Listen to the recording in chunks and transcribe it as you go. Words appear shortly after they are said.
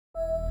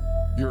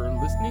You're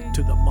listening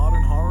to the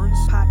Modern Horrors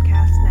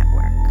Podcast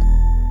Network.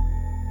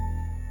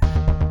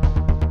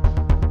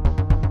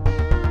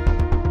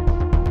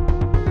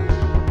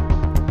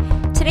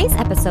 Today's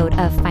episode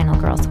of Final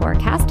Girls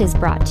Horrorcast is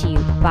brought to you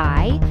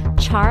by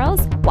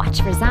Charles, Watch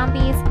for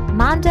Zombies,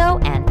 Mondo,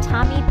 and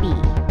Tommy B.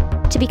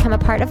 To become a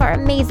part of our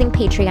amazing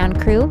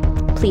Patreon crew,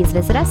 please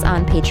visit us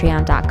on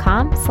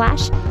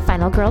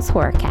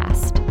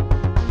patreon.com/finalgirlshorrorcast.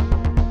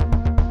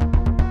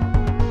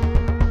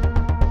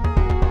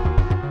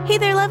 Hey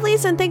there,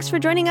 lovelies, and thanks for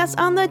joining us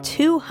on the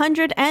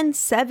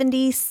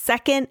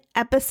 272nd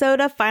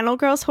episode of Final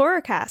Girls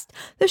Horrorcast,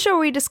 the show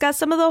where we discuss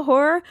some of the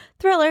horror,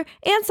 thriller,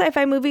 and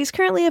sci-fi movies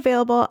currently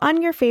available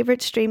on your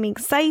favorite streaming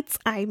sites.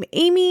 I'm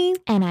Amy.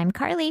 And I'm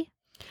Carly.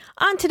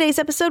 On today's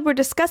episode, we're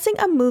discussing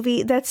a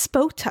movie that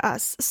spoke to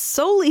us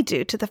solely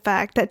due to the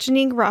fact that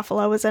Janeane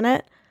Garofalo was in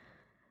it.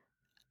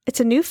 It's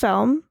a new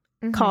film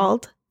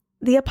called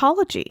The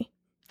Apology.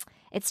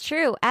 It's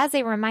true. As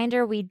a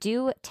reminder, we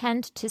do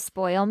tend to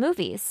spoil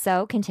movies,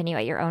 so continue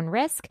at your own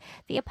risk.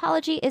 The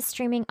Apology is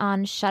streaming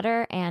on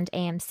Shudder and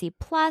AMC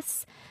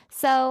Plus,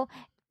 so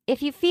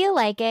if you feel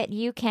like it,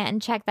 you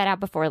can check that out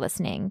before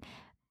listening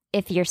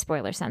if you're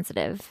spoiler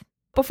sensitive.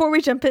 Before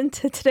we jump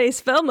into today's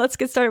film, let's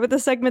get started with a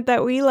segment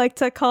that we like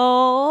to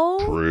call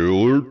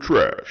Trailer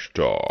Trash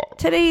Talk.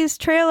 Today's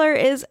trailer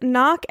is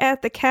Knock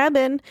at the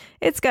Cabin.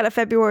 It's got a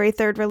February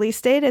 3rd release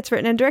date. It's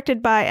written and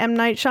directed by M.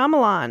 Night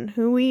Shyamalan,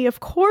 who we,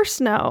 of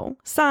course, know.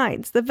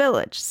 Signs, The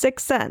Village,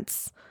 Sixth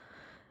Sense.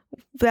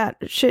 That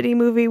shitty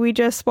movie we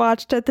just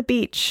watched at the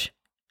beach.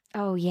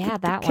 Oh, yeah,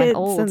 that the one. kids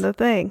Old. And the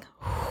thing.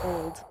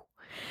 Old.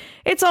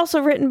 It's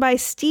also written by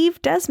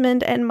Steve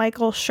Desmond and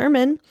Michael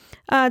Sherman.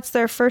 It's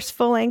their first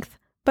full-length,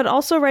 but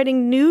also writing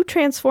a new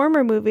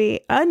Transformer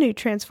movie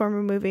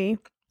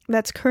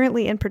that's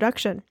currently in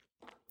production.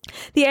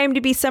 The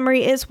IMDb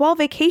summary is, while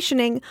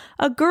vacationing,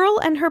 a girl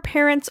and her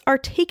parents are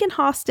taken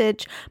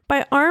hostage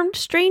by armed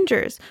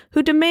strangers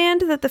who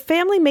demand that the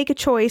family make a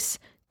choice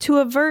to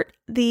avert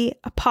the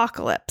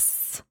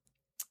apocalypse.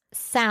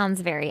 Sounds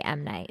very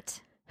M.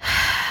 Night.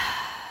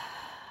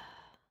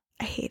 I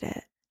hate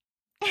it.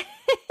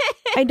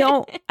 I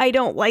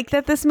don't like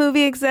that this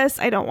movie exists.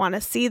 I don't want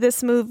to see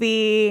this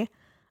movie.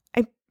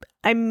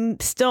 I'm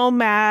still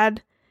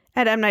mad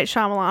at M. Night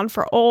Shyamalan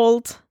for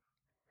Old.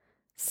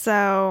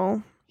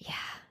 So, Yeah.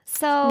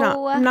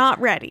 So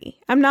not ready.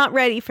 I'm not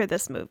ready for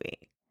this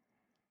movie.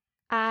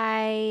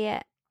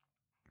 I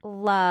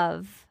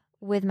love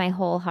with my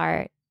whole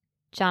heart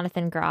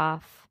Jonathan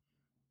Groff.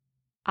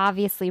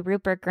 Obviously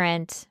Rupert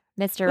Grint,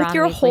 Mr. With Ron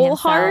your Weasley whole himself.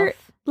 heart?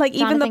 Like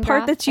even the Jonathan part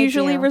Groff, that's I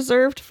usually do.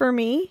 reserved for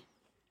me?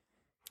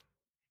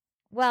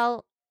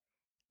 Well,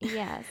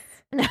 yes.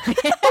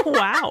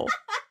 Wow.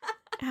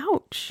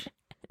 Ouch.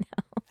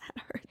 That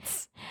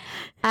hurts.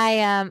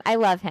 I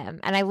love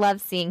him, and I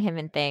love seeing him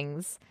in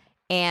things.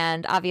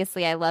 And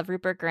obviously I love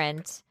Rupert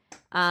Grint.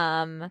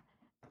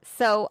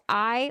 So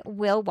I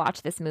will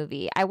watch this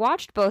movie. I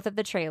watched both of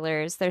the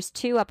trailers. There's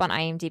 2 up on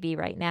IMDb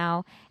right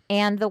now.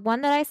 And the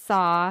one that I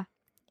saw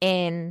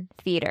in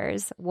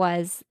theaters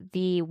was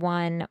the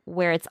one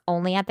where it's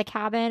only at the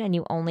cabin and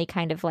you only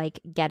kind of like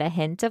get a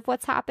hint of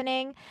what's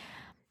happening.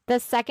 The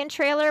second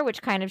trailer,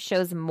 which kind of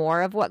shows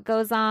more of what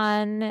goes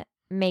on,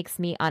 makes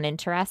me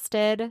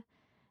uninterested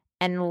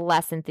and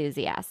less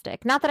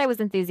enthusiastic. Not that I was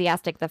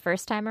enthusiastic the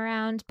first time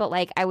around, but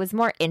like I was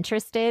more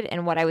interested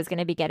in what I was going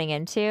to be getting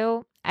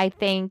into. I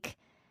think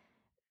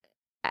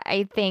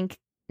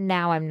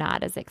now I'm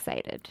not as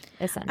excited,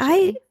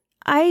 essentially.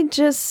 I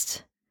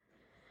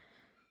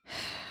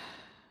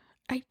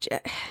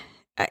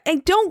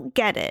don't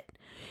get it.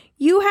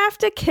 You have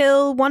to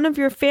kill one of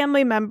your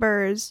family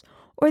members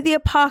or the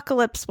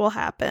apocalypse will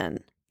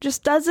happen.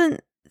 Just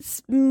doesn't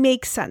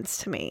make sense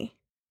to me.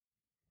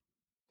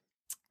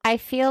 I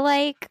feel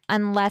like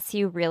unless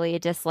you really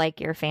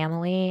dislike your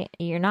family,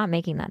 you're not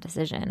making that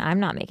decision. I'm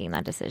not making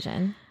that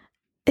decision.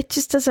 It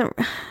just doesn't.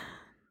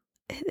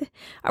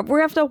 We're going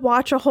to have to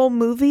watch a whole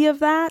movie of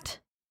that.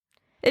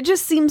 It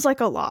just seems like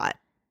a lot.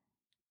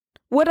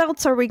 What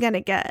else are we going to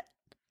get?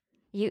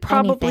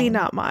 Probably Anything.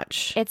 not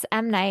much. It's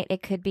M. Night.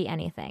 It could be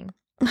anything.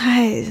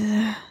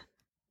 I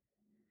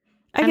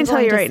can tell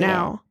going you to right see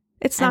now,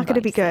 it's I'm not going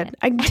to going be to see good. it.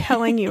 I'm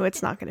telling you,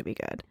 it's not going to be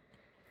good.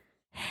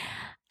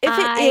 If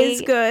it I-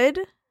 is good,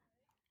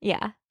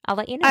 Yeah, I'll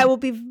let you know. I will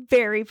be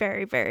very,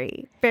 very,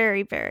 very,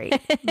 very, very,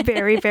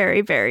 very,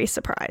 very, very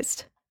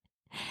surprised.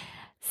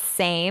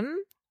 Same.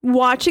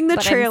 Watching the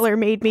But trailer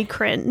made me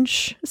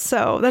cringe,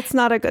 so that's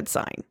not a good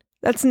sign.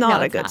 That's No,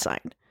 not a it's good not.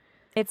 sign.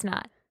 It's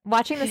not.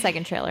 Watching the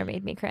second trailer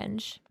made me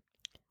cringe.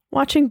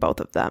 Watching both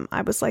of them,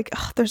 I was like,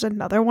 oh, there's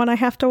another one I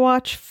have to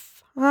watch.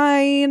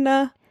 Fine.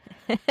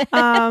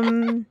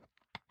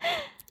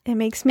 It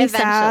makes me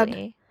sad.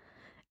 Eventually.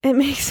 It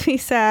makes me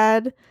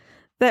sad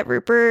that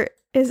Rupert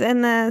is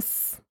in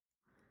this.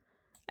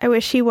 I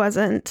wish he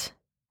wasn't.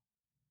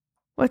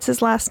 What's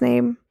his last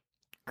name?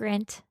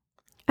 Grint.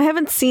 I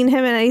haven't seen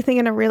him in anything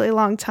in a really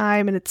long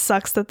time, and it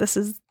sucks that this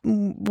is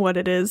what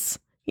it is,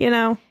 you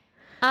know?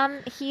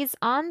 He's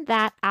on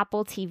that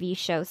Apple TV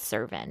show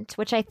Servant,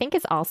 which I think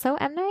is also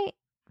M. Night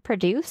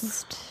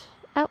produced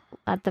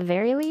at the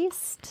very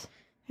least.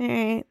 All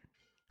right.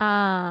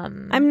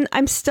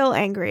 I'm still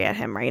angry at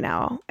him right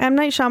now. M.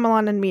 Night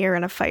Shyamalan and me are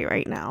in a fight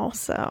right now,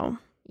 so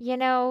you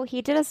know,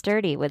 he did us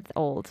dirty with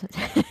Old.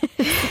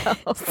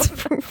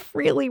 It's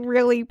really,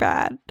 really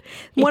bad.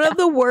 One of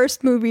the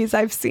worst movies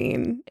I've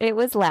seen. It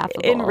was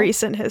laughable in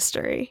recent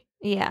history.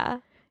 Yeah.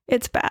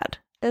 It's bad.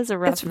 It was a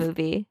rough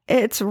movie.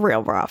 It's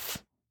real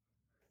rough.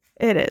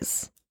 It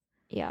is.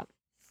 Yeah.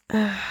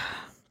 All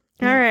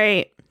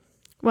right.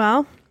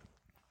 Well,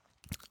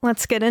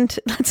 let's get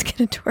into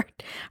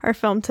our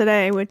film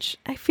today, which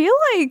I feel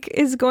like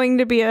is going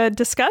to be a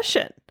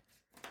discussion.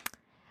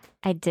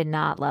 I did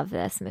not love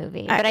this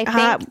movie, but I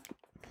think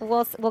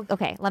well,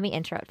 okay, let me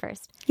intro it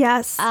first.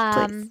 Yes,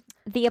 please.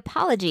 The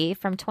Apology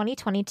from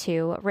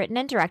 2022, written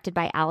and directed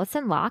by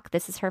Alison Locke.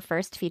 This is her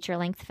first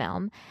feature-length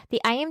film.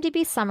 The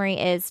IMDb summary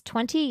is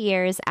 20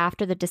 years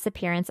after the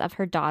disappearance of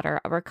her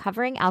daughter, a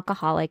recovering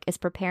alcoholic is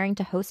preparing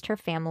to host her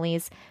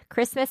family's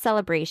Christmas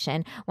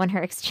celebration when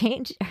her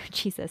estranged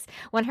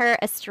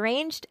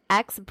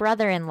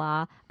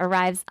ex-brother-in-law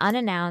arrives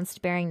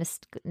unannounced bearing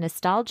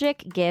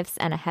nostalgic gifts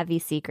and a heavy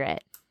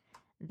secret.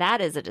 That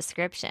is a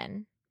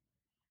description.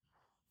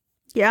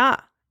 Yeah,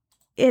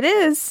 it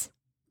is.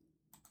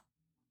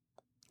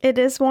 It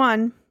is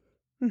one.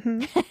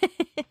 Mm-hmm.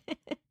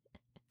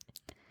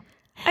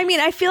 I mean,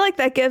 I feel like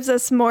that gives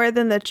us more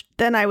than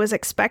I was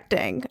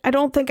expecting. I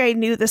don't think I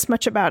knew this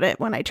much about it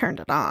when I turned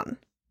it on.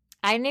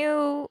 I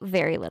knew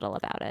very little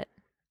about it.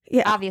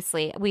 Yeah.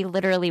 Obviously, we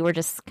literally were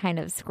just kind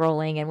of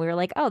scrolling and we were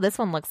like, oh, this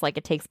one looks like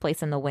it takes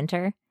place in the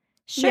winter.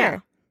 Sure. Yeah.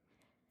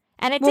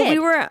 And it did.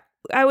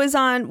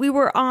 We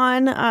were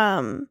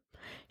on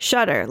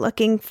Shudder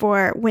looking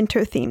for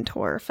winter-themed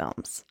horror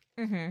films.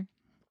 Mm-hmm.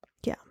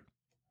 Yeah.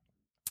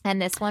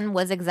 And this one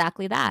was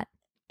exactly that.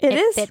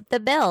 It fit the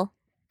bill.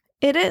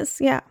 It is,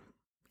 yeah.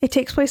 It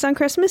takes place on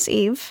Christmas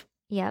Eve.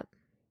 Yep.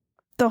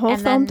 The whole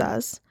film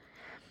does.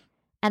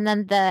 And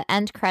then the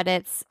end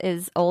credits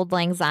is Auld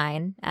Lang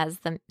Syne as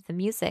the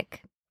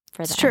music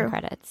for the end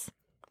credits.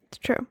 It's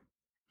true.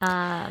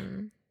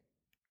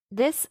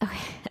 This...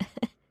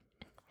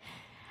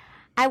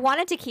 I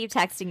wanted to keep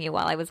texting you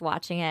while I was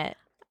watching it.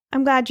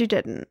 I'm glad you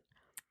didn't.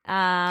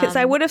 Because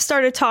I would have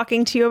started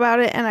talking to you about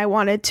it, and I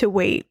wanted to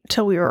wait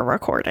till we were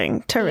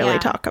recording to really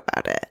talk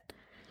about it.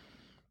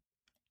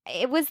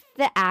 It was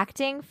the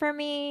acting for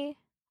me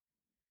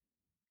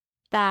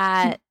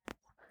that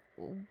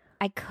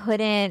I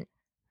couldn't.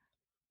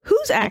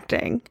 Who's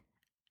acting?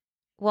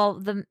 Well,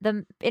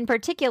 the in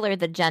particular,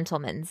 the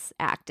gentleman's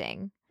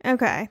acting.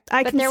 Okay,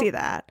 I can see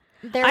that.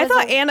 I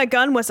thought Anna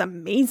Gunn was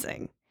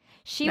amazing.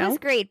 She was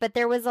great, but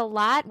there was a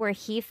lot where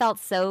he felt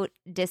so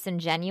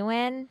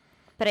disingenuine.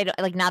 But I don't,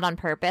 like, not on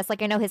purpose.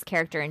 Like, I know his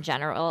character in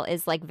general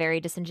is like very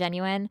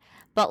disingenuine,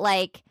 but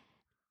like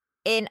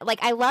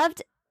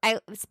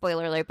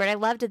spoiler alert, but I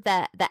loved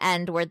the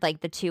end where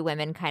like the two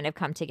women kind of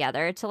come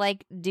together to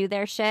like do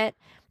their shit.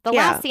 The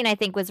last scene I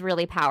think was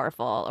really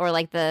powerful, or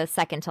like the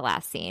second to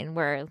last scene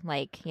where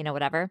like, you know,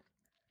 whatever.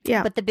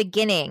 Yeah. But the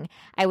beginning,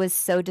 I was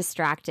so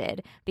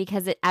distracted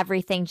because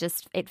everything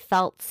just, it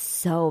felt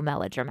so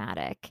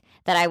melodramatic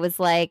that I was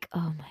like,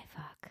 oh my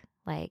fuck,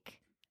 like.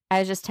 I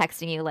was just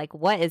texting you, like,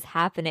 what is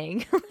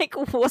happening? Like,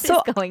 what is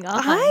going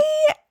on? I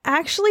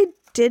actually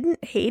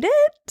didn't hate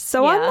it.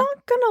 So I'm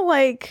not going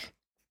to,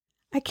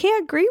 I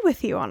can't agree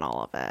with you on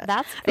all of it.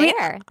 That's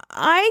fair.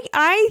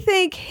 I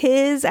think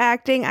his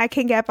acting, I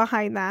can get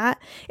behind that.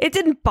 It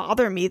didn't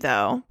bother me,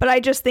 though. But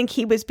I just think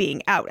he was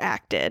being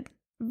outacted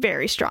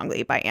very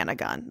strongly by Anna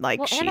Gunn.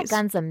 Anna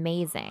Gunn's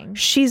amazing.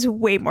 She's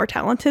way more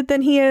talented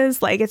than he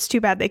is. Like, it's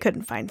too bad they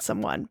couldn't find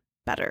someone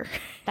better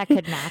that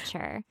could match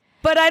her.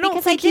 But I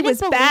don't think he was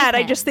bad.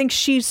 I just think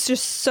she's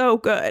just so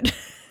good.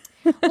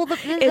 Well,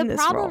 the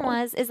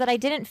problem is that I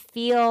didn't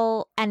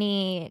feel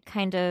any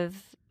kind of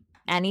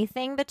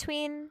anything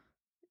between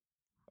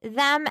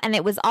them, and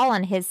it was all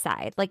on his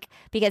side. Like,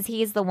 because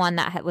he's the one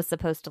that was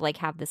supposed to like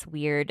have this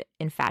weird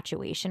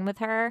infatuation with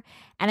her,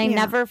 and I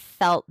never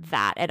felt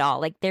that at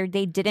all. Like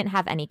they didn't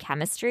have any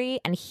chemistry,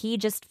 and he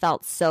just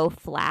felt so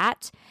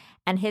flat.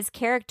 And his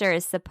character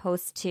is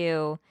supposed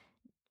to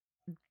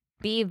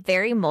be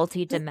very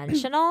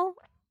multi-dimensional,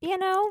 you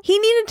know? He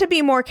needed to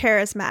be more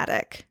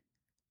charismatic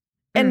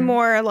and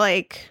more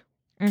like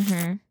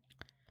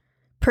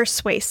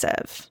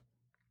persuasive.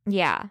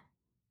 Yeah.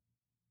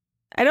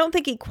 I don't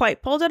think he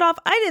quite pulled it off.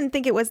 I didn't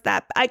think it was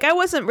that, like, I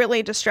wasn't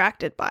really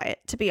distracted by it,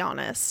 to be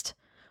honest.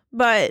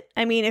 But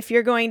I mean, if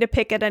you're going to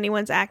pick at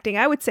anyone's acting,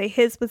 I would say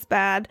his was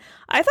bad.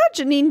 I thought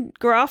Janeane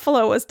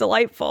Garofalo was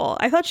delightful.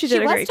 I thought she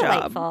did a great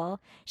job.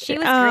 She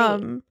was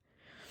great.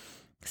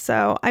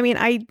 So, I mean,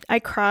 I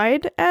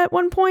cried at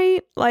one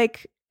point.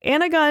 Like,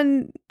 Anna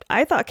Gunn,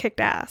 I thought kicked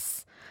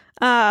ass.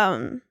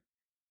 I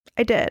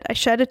did. I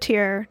shed a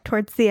tear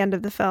towards the end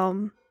of the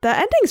film. The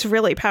ending's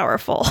really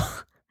powerful.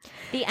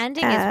 The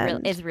ending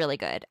is really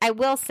good. I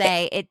will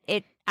say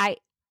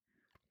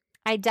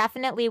I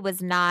definitely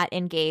was not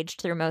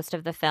engaged through most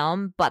of the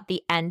film, but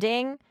the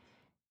ending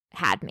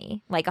had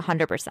me like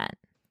 100%.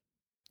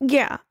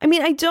 Yeah. I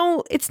mean,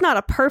 it's not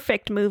a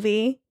perfect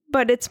movie,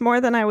 but it's more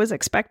than I was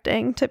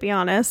expecting, to be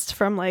honest,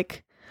 from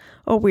like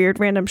a weird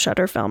random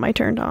Shudder film I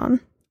turned on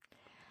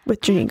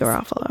with Janeane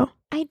Garofalo.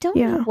 I don't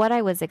know what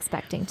I was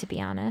expecting, to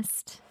be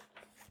honest,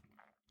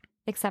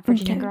 except for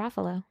Janeane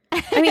Garofalo.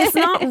 I mean, it's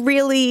not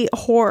really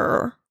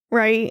horror,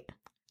 right?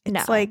 It's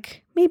No.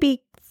 like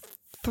maybe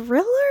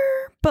thriller,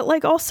 but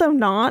like also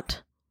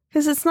not,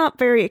 because it's not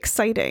very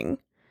exciting.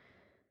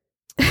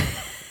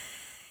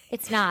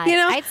 It's not. You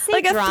know, I'd say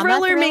like a drama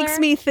thriller makes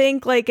me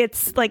think like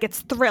it's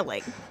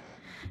thrilling.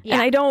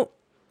 Yeah. And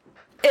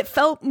it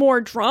felt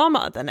more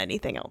drama than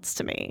anything else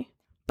to me.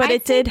 But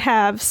it did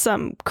have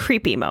some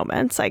creepy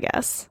moments, I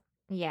guess.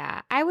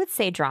 Yeah, I would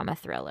say drama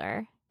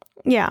thriller.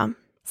 Yeah.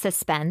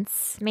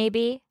 Suspense,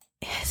 maybe.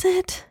 Is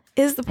it?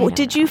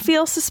 Did you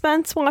feel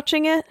suspense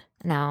watching it?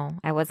 No,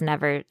 I was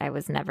never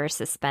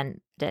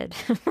suspended.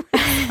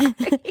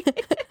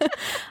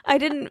 I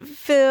didn't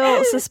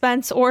feel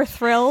suspense or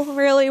thrill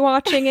really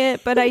watching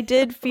it, but I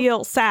did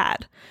feel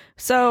sad.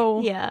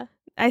 So Yeah.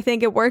 I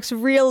think it works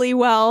really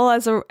well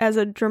as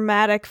a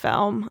dramatic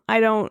film.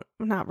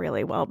 Not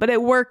really well, but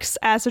it works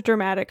as a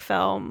dramatic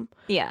film.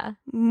 Yeah.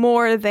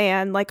 More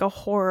than like a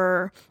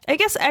horror. I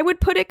guess I would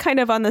put it kind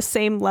of on the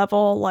same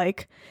level,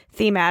 like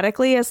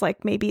thematically, as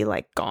like maybe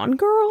like Gone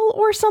Girl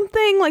or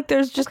something. Like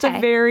there's just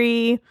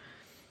it's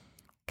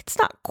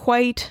not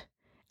quite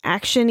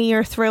actiony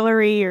or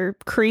thrillery or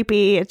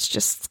creepy. It's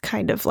just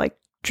kind of like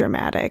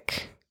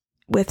dramatic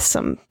with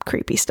some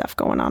creepy stuff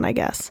going on, I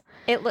guess.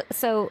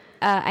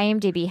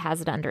 IMDb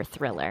has it under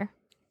thriller.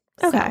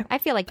 So Okay. I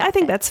feel like I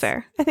think that's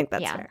fair.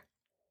 Fair.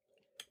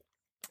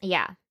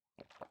 Yeah.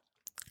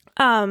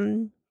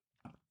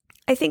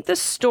 I think the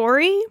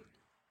story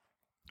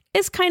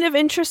is kind of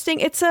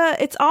interesting. It's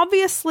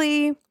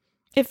obviously,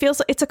 it feels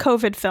like it's a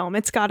COVID film.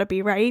 It's got to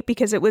be, right?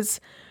 Because it was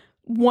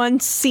one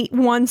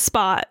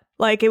spot,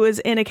 like it was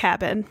in a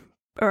cabin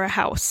or a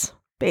house,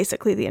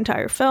 basically the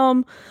entire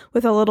film,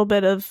 with a little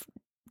bit of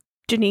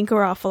Janeane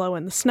Garofalo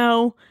in the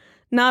snow,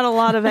 not a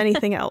lot of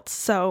anything else.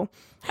 So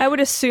I would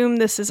assume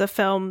this is a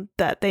film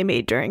that they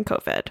made during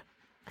COVID.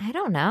 I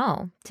don't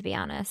know, to be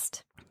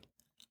honest.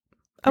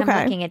 Okay.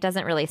 I'm looking, it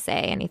doesn't really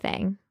say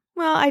anything.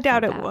 Well, I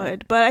doubt it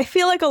would, but I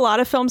feel like a lot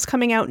of films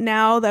coming out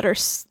now that are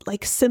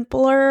like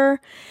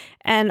simpler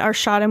and are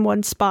shot in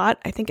one spot,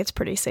 I think it's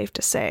pretty safe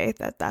to say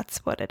that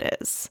that's what it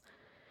is.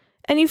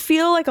 And you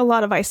feel like a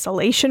lot of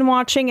isolation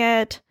watching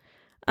it,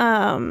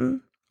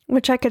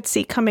 which I could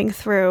see coming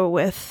through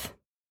with,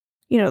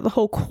 the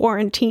whole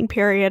quarantine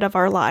period of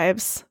our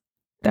lives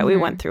that we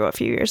went through a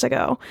few years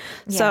ago.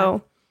 Yeah.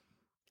 So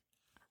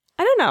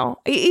I don't know.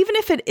 Even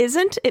if it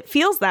isn't, it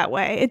feels that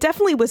way. It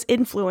definitely was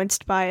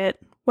influenced by it,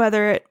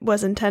 whether it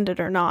was intended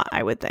or not,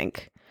 I would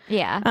think.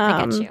 Yeah,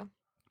 I get you.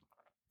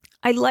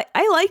 I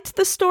liked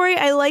the story.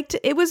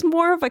 It was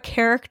more of a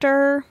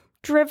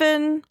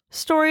character-driven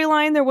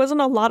storyline. There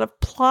wasn't a lot of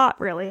plot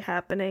really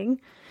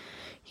happening.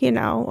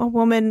 A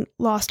woman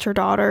lost her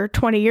daughter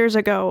 20 years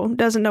ago,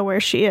 doesn't know where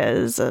she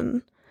is,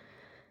 and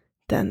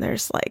then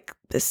there's like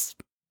this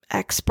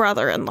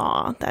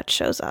ex-brother-in-law that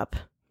shows up.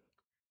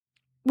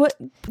 What,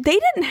 they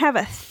didn't have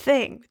a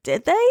thing,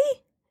 did they?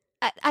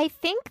 I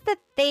think that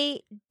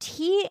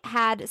he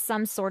had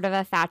some sort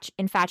of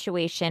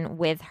infatuation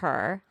with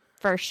her,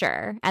 for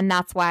sure. And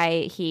that's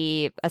why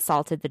he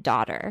assaulted the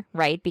daughter,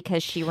 right?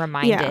 Because she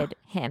reminded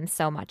him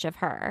so much of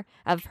her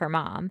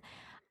mom.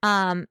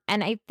 And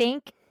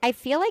I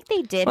feel like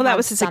they did. Well, that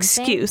was his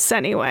excuse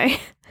anyway.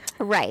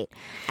 Right.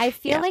 I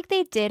feel like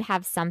they did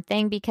have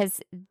something,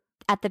 because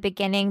at the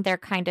beginning they're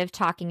kind of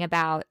talking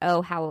about,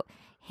 how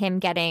him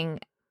getting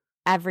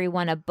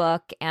everyone a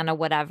book and a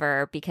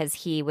whatever because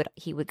he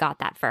got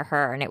that for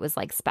her and it was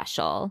like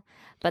special,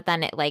 but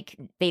then it like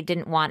they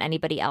didn't want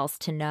anybody else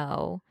to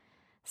know,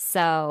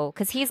 so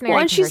because he's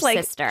married to her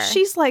sister.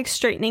 She's like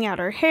straightening out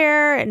her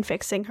hair and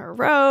fixing her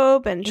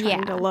robe and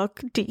trying to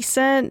look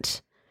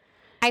decent.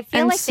 I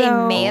feel like they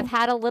may have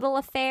had a little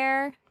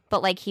affair,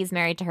 but like he's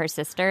married to her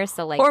sister,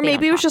 so like, or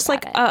maybe it was just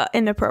like an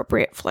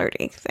inappropriate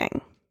flirting thing.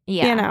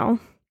 Yeah,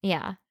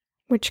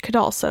 which could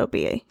also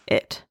be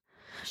it.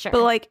 Sure.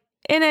 But like,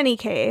 in any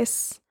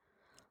case,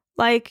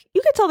 like,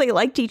 you could tell they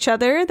liked each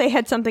other. They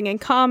had something in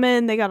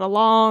common. They got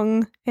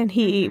along. And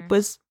he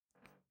was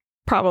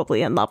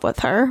probably in love with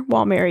her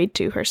while married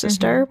to her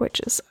sister, which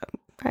is,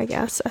 I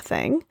guess, a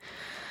thing.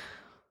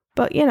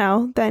 But,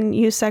 then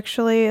you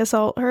sexually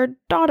assault her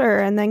daughter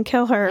and then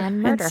kill her.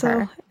 And murder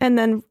her. And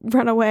then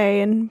run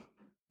away and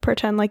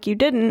pretend like you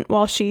didn't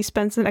while she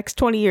spends the next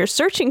 20 years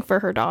searching for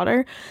her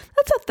daughter.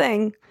 That's a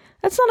thing.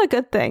 That's not a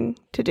good thing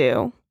to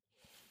do.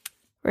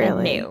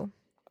 Really. No.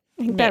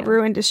 I think that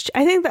ruined his.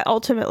 I think that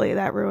ultimately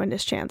that ruined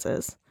his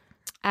chances.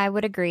 I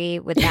would agree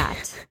with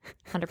that,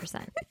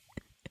 100%.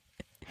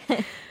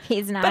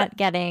 He's not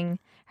getting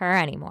her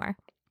anymore.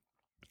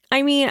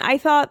 I mean, I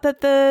thought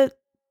that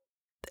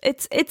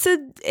it's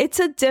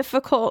a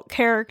difficult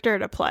character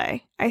to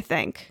play. I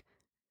think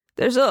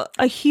There's a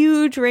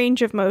huge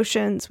range of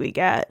emotions we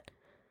get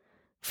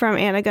from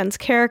Anna Gunn's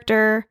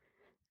character,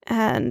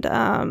 and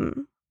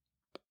Janine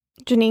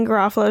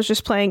Garofalo is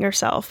just playing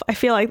herself. I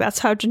feel like that's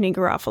how Janine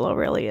Garofalo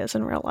really is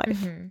in real life.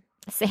 Mm-hmm.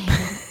 Same.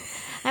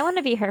 I want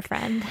to be her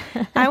friend.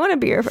 I want to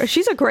be her friend.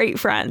 She's a great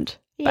friend,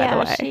 by the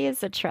way. She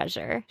is a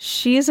treasure.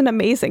 She is an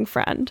amazing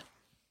friend.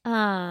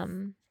 I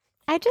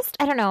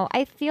don't know.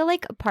 I feel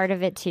like a part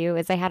of it too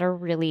is I had a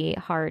really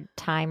hard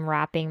time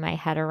wrapping my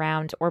head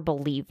around or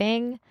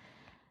believing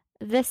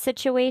this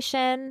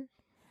situation.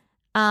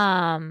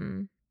 I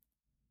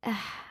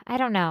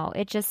don't know.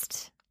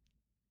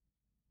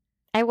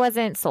 I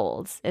wasn't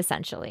sold,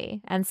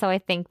 essentially. And so I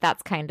think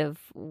that's kind of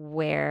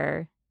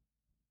where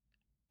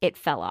it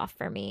fell off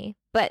for me.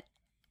 But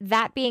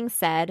that being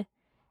said,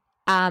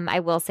 I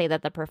will say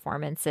that the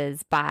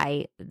performances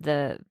by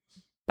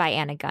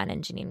Anna Gunn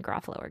and Janine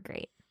Garofalo are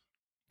great.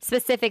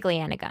 Specifically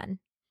Anna Gunn.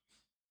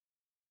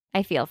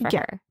 I feel for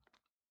her.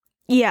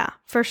 Yeah,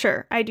 for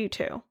sure. I do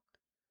too.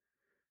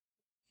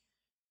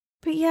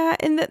 But yeah,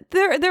 and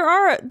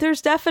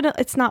there's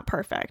definitely, it's not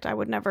perfect. I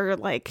would never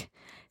like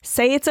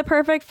say it's a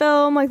perfect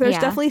film. Like there's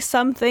definitely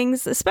some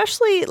things,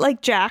 especially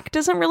like Jack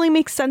doesn't really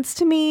make sense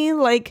to me.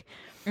 Like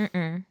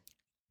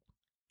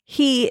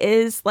he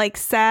is like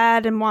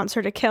sad and wants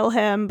her to kill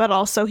him, but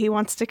also he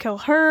wants to kill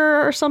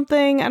her or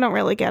something. I don't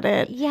really get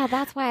it. Yeah,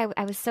 that's why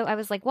I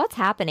was like, what's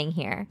happening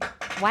here?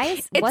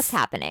 What's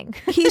happening?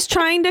 He's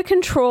trying to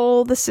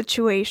control the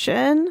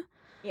situation.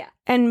 Yeah.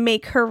 And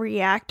make her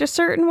react a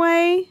certain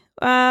way,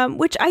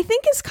 which I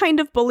think is kind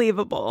of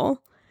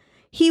believable.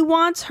 He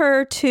wants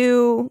her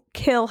to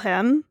kill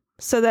him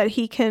so that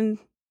he can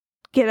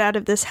get out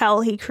of this hell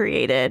he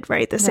created,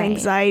 right? This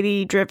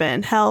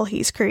anxiety-driven hell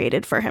he's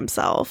created for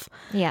himself.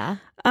 Yeah.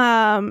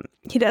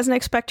 He doesn't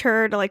expect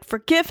her to like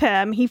forgive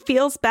him. He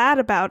feels bad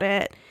about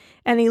it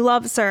and he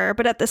loves her,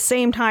 but at the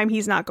same time,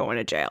 he's not going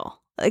to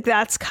jail. Like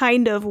that's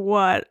kind of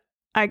what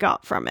I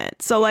got from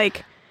it. So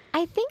like,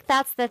 I think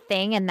that's the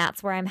thing, and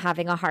that's where I'm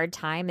having a hard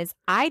time, is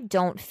I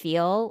don't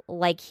feel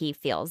like he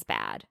feels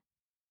bad.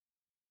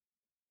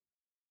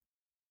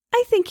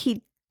 I think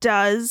he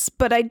does,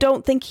 but I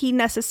don't think he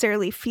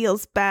necessarily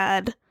feels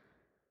bad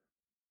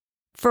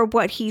for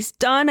what he's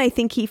done. I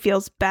think he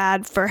feels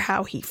bad for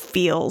how he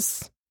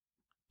feels.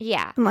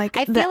 Yeah. Like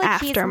I feel the like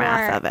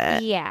aftermath of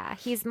it. Yeah.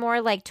 He's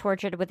more like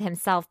tortured with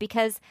himself,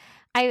 because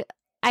I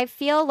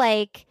feel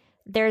like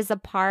there's a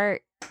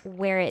part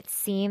where it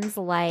seems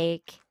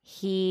like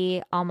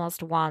he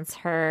almost wants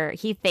her,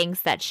 he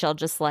thinks that she'll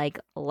just like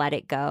let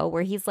it go,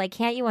 where he's like,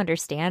 can't you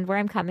understand where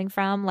I'm coming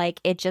from?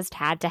 Like it just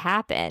had to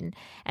happen.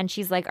 And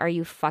she's like, are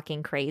you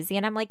fucking crazy?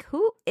 And I'm like,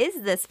 who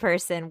is this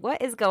person?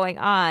 What is going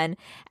on?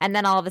 And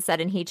then all of a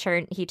sudden he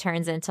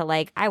turns into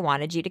like, I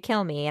wanted you to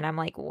kill me. And I'm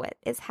like, what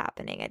is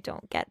happening? I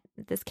don't get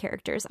this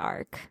character's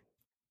arc.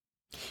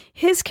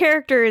 His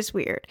character is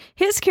weird.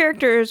 His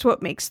character is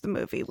what makes the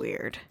movie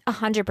weird.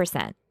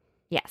 100%.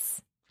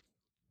 Yes.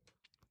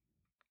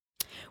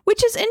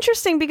 Which is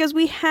interesting because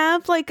we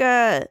have like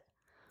a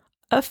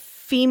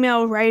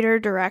female writer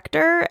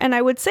director, and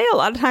I would say a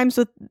lot of times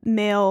with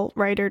male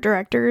writer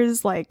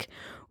directors, like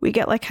we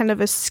get like kind of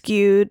a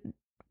skewed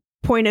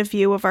point of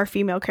view of our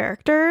female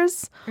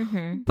characters.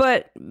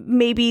 But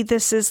maybe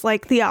this is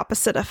like the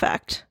opposite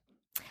effect.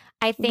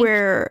 I think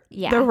where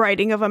the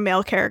writing of a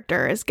male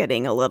character is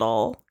getting a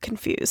little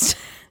confused.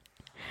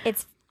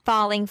 It's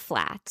falling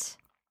flat.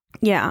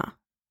 Yeah.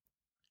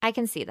 I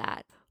can see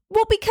that.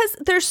 Well, because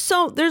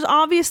there's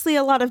obviously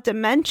a lot of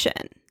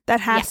dimension that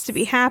has to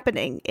be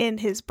happening in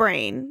his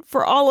brain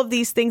for all of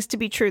these things to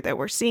be true that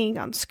we're seeing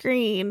on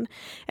screen,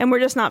 and we're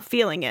just not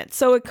feeling it.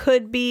 So it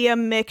could be a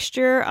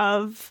mixture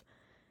of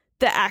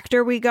the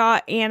actor we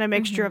got and a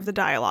mixture of the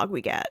dialogue we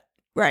get,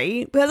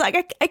 right? Because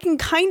like I can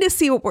kind of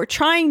see what we're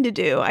trying to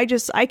do.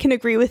 I can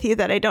agree with you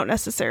that I don't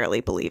necessarily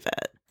believe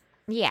it.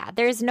 Yeah,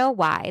 there's no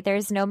why.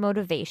 There's no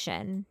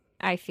motivation,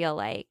 I feel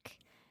like.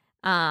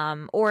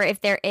 Or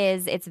if there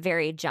is, it's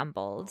very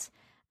jumbled.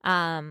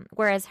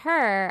 Whereas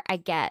her, I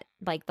get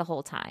like the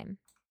whole time,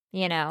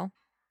 you know?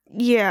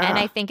 Yeah. And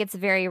I think it's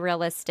very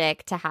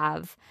realistic to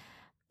have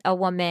a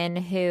woman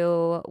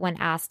who, when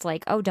asked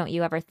like, oh, don't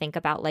you ever think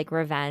about like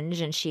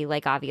revenge? And she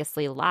like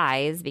obviously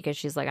lies because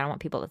she's like, I don't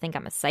want people to think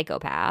I'm a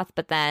psychopath.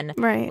 But then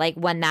like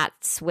when that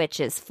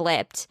switch is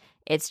flipped,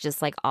 it's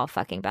just like all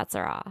fucking bets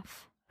are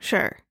off.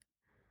 Sure.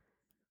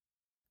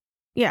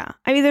 Yeah.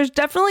 I mean, there's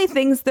definitely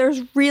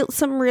there's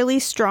some really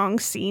strong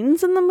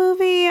scenes in the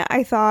movie.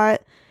 I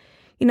thought,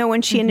 you know,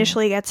 when she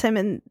initially gets him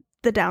in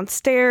the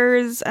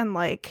downstairs and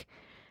like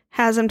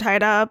has him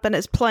tied up and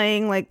is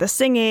playing like the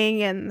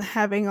singing and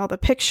having all the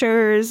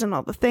pictures and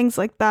all the things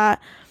like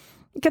that.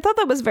 I thought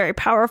that was very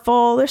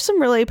powerful. There's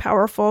some really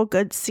powerful,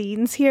 good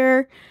scenes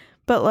here.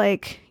 But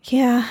like,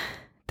 yeah,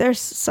 there's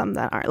some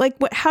that aren't. Like,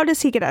 how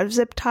does he get out of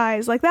zip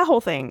ties? Like that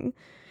whole thing.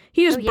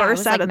 He just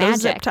burst out of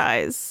those zip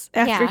ties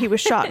after he was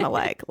shot in the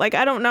leg. Like,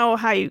 I don't know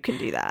how you can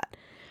do that.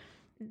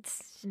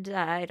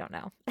 I don't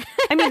know.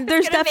 I mean,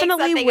 there's gonna make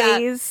definitely something up.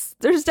 ways.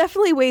 There's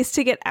definitely ways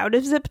to get out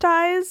of zip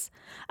ties.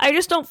 I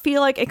just don't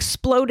feel like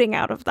exploding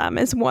out of them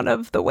is one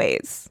of the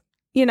ways.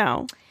 You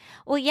know.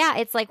 Well, yeah,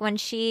 it's like when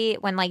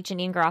like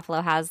Janine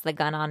Garofalo has the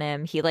gun on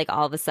him, he like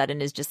all of a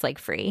sudden is just like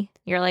free.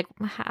 You're like,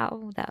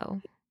 how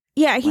though?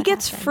 Yeah, he What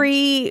gets happened?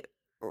 free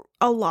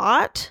a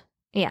lot.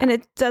 Yeah. And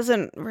it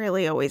doesn't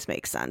really always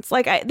make sense.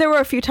 Like, there were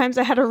a few times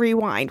I had to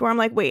rewind where I'm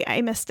like, wait,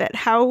 I missed it.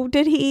 How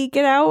did he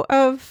get out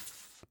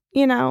of,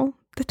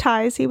 the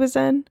ties he was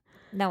in?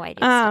 No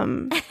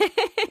idea.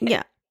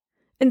 Yeah.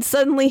 And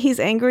suddenly he's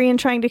angry and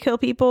trying to kill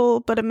people,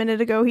 but a minute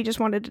ago he just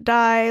wanted to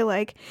die.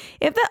 Like,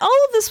 if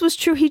all of this was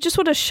true, he just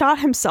would have shot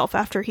himself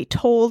after he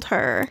told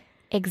her.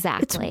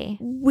 Exactly. It's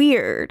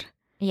weird.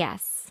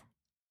 Yes.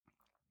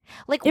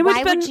 Like, It would've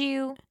why would been-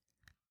 you...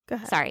 Go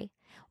ahead. Sorry.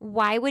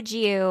 Why would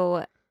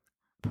you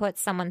put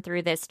someone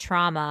through this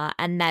trauma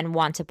and then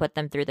want to put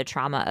them through the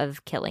trauma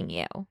of killing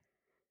you?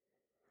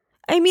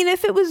 I mean,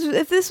 if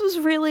this was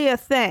really a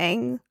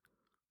thing,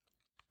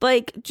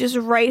 like, just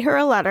write her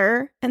a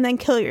letter and then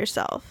kill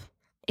yourself.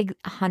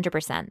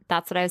 100%.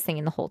 That's what I was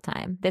thinking the whole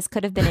time. This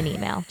could have been an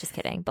email. Just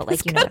kidding. But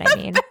like, you know what I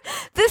mean.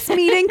 This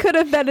meeting could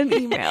have been an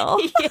email.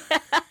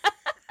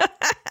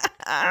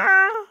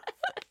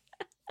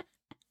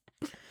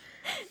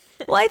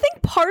 Well, I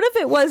think part of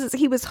it was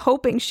he was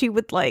hoping she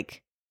would,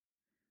 like,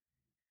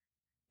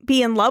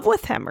 be in love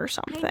with him or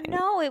something. I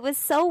know. It was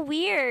so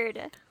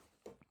weird.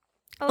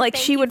 Oh, Like,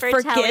 thank she you would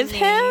for telling forgive me.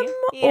 him?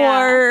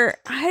 Yeah. Or,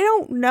 I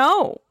don't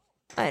know.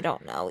 I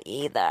don't know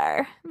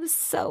either. It was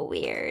so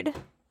weird.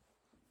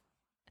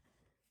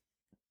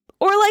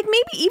 Or, like,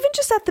 maybe even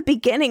just at the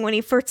beginning when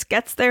he first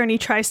gets there and he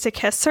tries to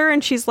kiss her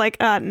and she's like,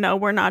 no,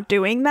 we're not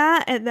doing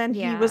that. And then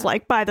he Yeah. was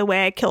like, by the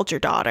way, I killed your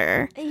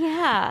daughter.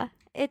 Yeah.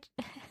 It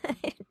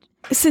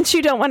Since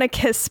you don't want to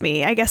kiss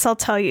me, I guess I'll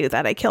tell you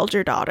that I killed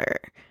your daughter.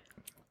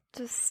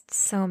 just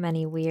so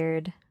many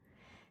weird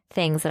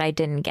things that I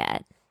didn't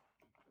get.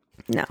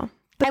 No. I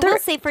But will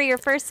say for your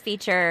first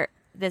feature,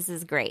 this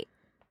is great.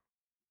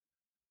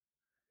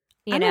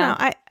 I don't know.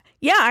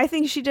 I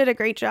think she did a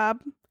great job.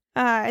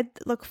 I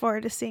look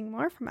forward to seeing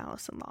more from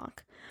Alison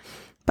Locke.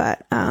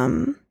 But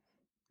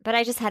But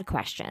I just had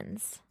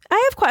questions.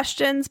 I have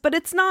questions, but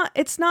it's not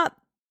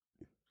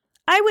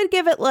I would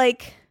give it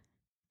like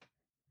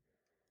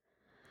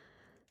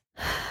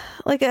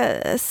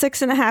a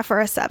 6.5 or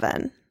a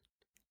 7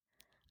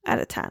 out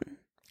of 10.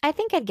 I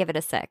think I'd give it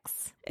a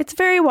 6. It's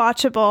very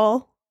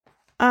watchable.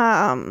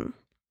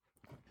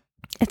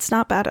 It's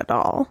not bad at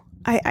all.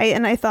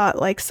 I thought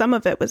like some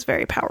of it was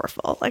very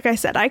powerful. Like I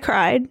said, I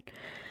cried.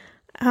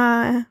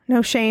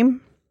 No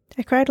shame.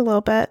 I cried a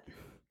little bit.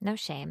 No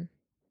shame.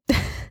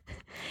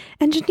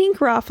 And Janine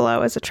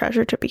Garofalo is a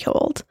treasure to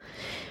behold.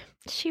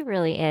 She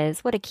really is.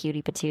 What a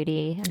cutie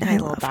patootie. And I her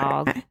little love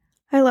dog. her.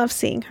 I love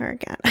seeing her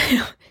again.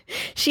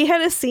 She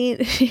had a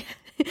scene.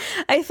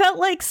 I felt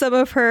like some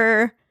of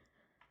her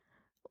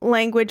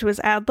language was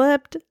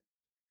ad-libbed.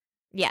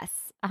 Yes,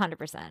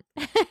 100%.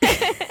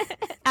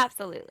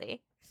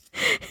 Absolutely.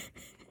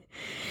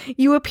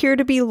 You appear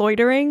to be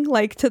loitering,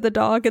 like to the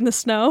dog in the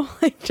snow,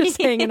 like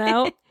just hanging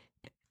out.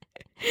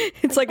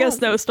 It's like a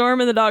snowstorm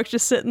and the dog's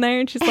just sitting there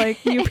and she's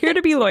like, you appear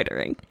to be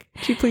loitering.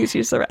 Could you please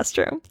use the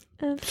restroom?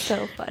 That's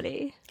so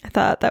funny. I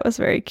thought that was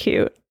very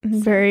cute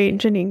and very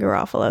Janine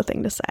Garofalo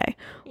thing to say.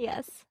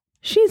 Yes.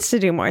 She needs to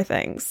do more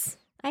things.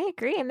 I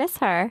agree. I miss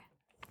her.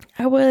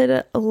 I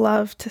would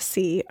love to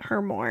see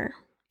her more.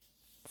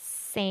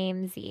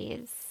 Same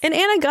Z's. And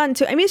Anna Gunn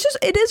too. I mean,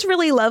 it is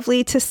really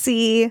lovely to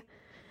see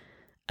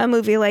a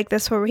movie like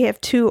this where we have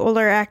two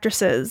older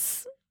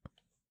actresses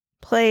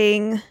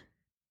playing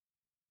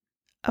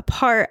a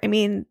part. I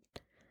mean,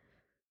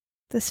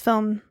 this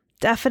film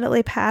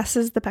definitely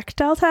passes the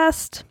Bechdel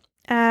test,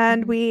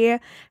 and we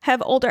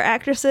have older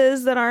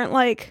actresses that aren't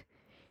like,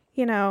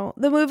 the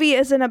movie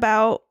isn't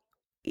about,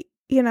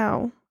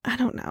 I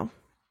don't know,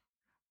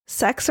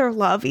 sex or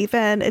love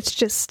even. It's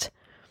just,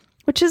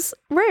 which is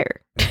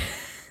rare.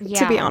 Yeah,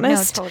 to be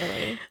honest. No,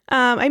 totally.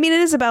 I mean, it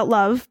is about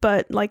love,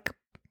 but like,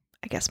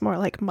 I guess more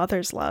like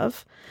mother's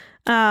love.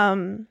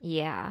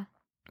 Yeah.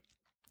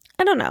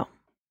 I don't know.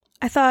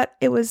 I thought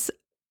it was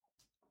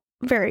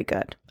very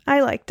good.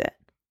 I liked it.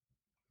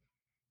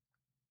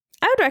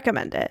 I would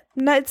recommend it.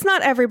 No, it's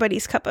not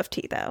everybody's cup of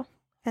tea though,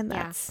 and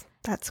that's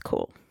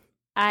cool.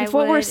 If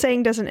what we're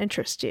saying doesn't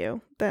interest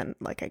you, then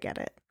like I get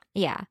it.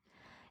 Yeah.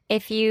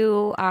 If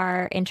you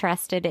are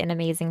interested in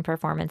amazing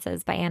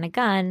performances by Anna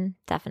Gunn,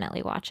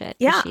 definitely watch it.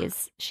 Yeah.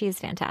 She's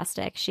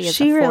fantastic. She is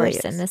She a really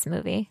force in is. this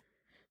movie.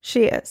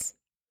 She is.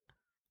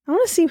 I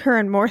want to see her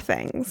in more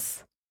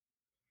things,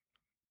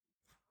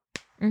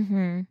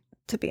 Mm-hmm.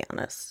 to be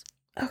honest.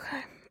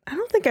 Okay. I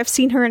don't think I've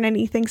seen her in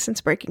anything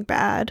since Breaking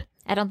Bad.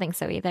 I don't think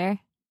so either.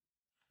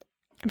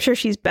 I'm sure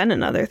she's been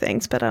in other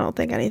things, but I don't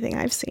think anything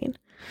I've seen.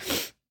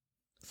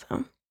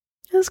 So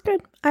it was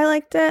good. I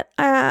liked it.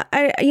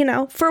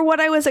 I for what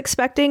I was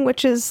expecting,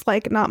 which is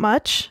like not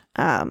much,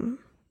 I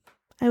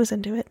was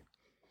into it.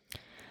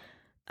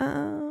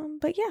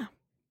 But yeah.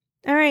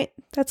 All right.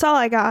 That's all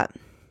I got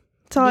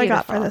That's all I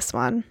got for Beautiful. this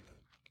one.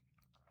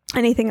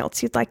 Anything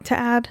else you'd like to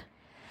add?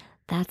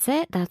 That's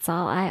it. That's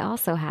all I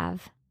also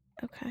have.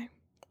 Okay.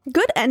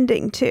 Good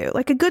ending, too.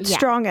 Like a good, Yeah.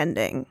 strong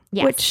ending.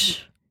 Yes.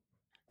 Which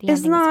The is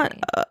ending was not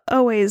great.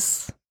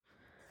 always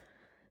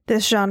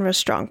this genre's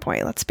strong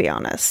point, let's be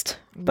honest.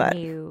 But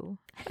No.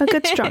 a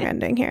good, strong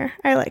ending here.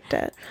 I liked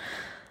it.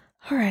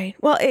 All right.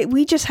 Well,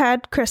 we just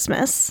had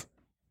Christmas.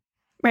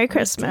 Merry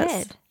Christmas. We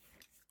did.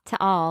 To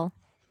all.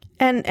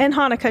 And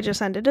Hanukkah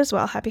just ended as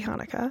well. Happy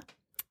Hanukkah.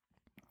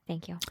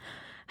 Thank you.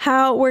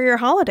 How were your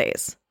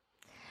holidays?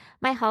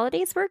 My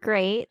holidays were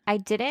great. I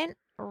didn't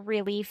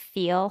really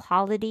feel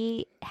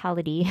holiday-ish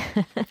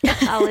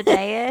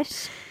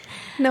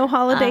No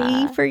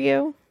holiday for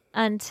you?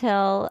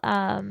 until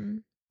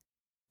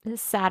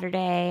this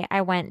Saturday.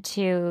 I went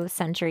to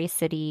Century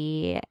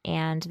City,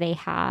 and they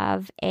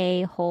have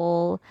a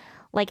whole,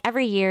 like,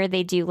 every year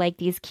they do like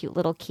these cute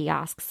little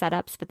kiosk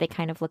setups, but they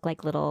kind of look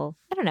like little,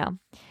 I don't know.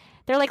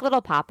 They're like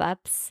little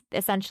pop-ups,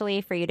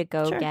 essentially, for you to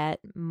go Sure. get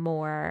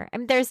more. I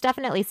mean, there's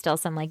definitely still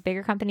some like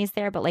bigger companies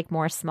there, but like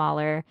more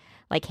smaller,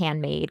 like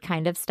handmade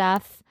kind of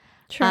stuff.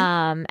 Sure.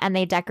 And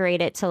they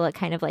decorate it to look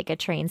kind of like a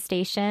train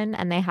station,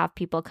 and they have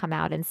people come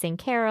out and sing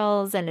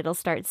carols, and it'll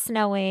start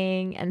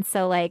snowing. And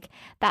so like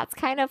that's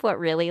kind of what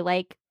really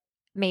like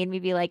made me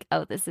be like,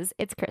 oh,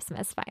 it's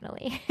Christmas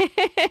finally.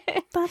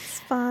 That's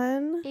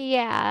fun.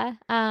 Yeah.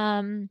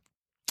 And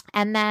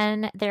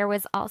then there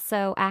was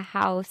also a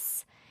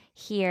house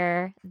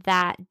here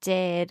that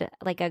did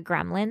like a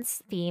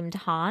Gremlins themed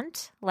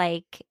haunt,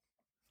 like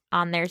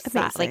on their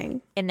side, like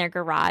Amazing. in their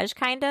garage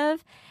kind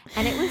of.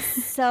 And it was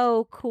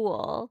so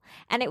cool.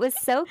 And it was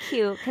so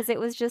cute because it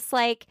was just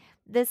like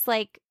this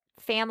like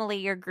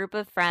family or group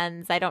of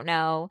friends, I don't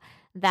know,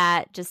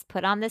 that just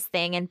put on this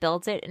thing and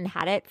built it and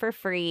had it for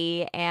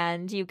free.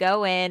 And you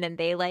go in and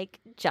they like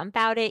jump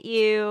out at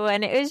you.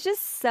 And it was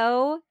just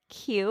so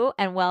cute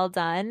and well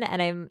done.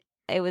 And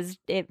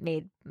it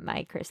made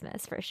my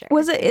Christmas for sure.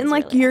 Was it in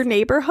like really your awesome.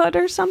 neighborhood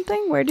or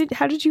something?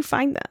 How did you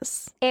find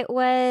this? It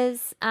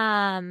was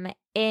my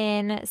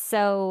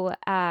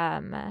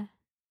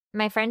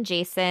friend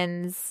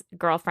Jason's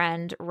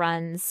girlfriend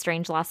runs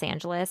Strange Los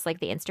Angeles, like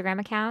the Instagram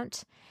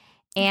account.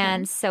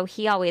 And so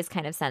he always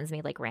kind of sends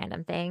me like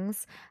random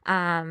things.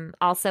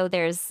 Also,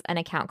 there's an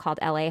account called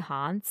LA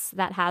Haunts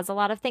that has a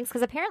lot of things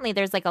because apparently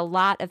there's like a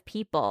lot of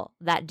people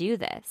that do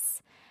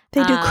this.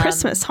 They do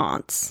Christmas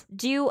haunts.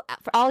 Do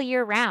all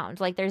year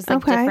round. Like there's like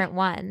Okay. different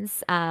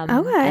ones.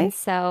 Okay. And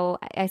so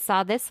I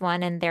saw this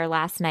one, and their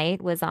last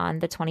night was on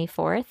the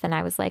 24th, and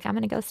I was like, I'm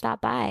going to go stop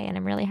by, and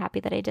I'm really happy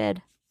that I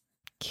did.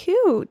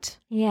 Cute.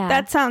 Yeah.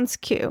 That sounds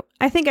cute.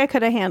 I think I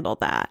could have handled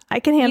that. I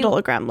can handle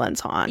a Gremlins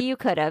haunt. You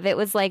could have. It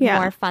was like Yeah.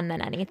 more fun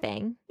than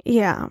anything.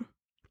 Yeah.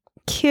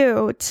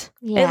 Cute.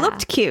 Yeah. It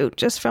looked cute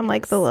just from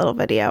like the little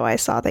video I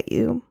saw that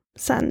you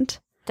sent.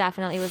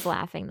 Definitely was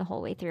laughing the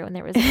whole way through. And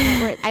there was,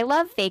 I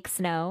love fake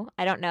snow.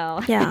 I don't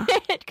know. Yeah.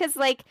 Because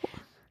like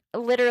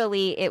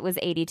literally it was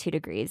 82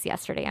 degrees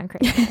yesterday on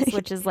Christmas,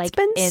 which is like It's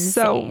been insane.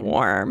 so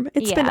warm.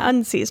 It's been Yeah.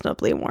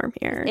 unseasonably warm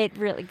here. It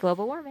really,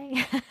 global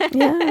warming.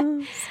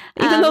 Yes.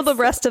 Even though the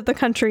rest of the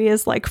country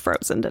is like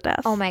frozen to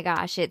death. Oh my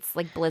gosh, it's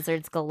like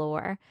blizzards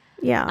galore.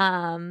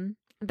 Yeah.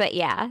 But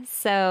yeah,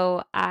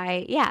 so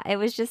it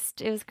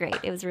was great.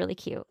 It was really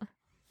cute.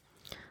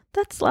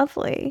 That's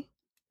lovely.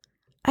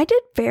 I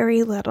did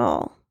very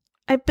little.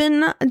 I've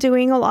been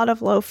doing a lot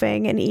of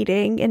loafing and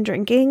eating and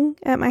drinking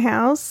at my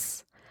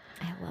house.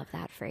 I love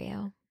that for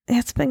you.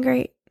 It's been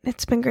great.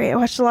 It's been great. I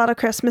watched a lot of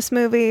Christmas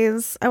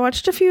movies. I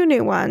watched a few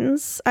new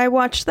ones. I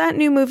watched that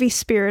new movie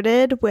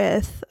Spirited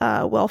with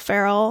Will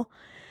Ferrell.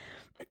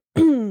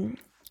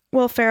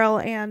 Will Ferrell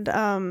and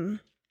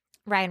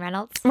Ryan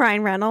Reynolds.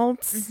 Ryan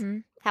Reynolds. Mm-hmm.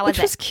 How was Which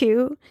it? was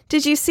cute.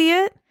 Did you see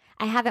it?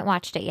 I haven't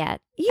watched it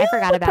yet. You I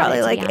forgot would about probably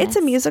it. To like be it's a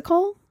honest.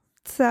 musical.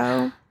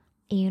 So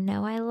You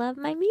know I love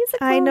my musicals.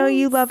 I know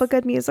you love a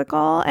good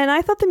musical, and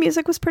I thought the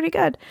music was pretty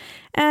good.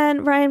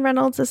 And Ryan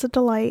Reynolds is a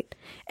delight.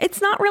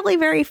 It's not really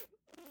very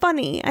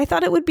funny. I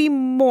thought it would be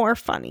more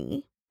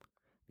funny.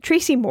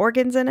 Tracy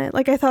Morgan's in it.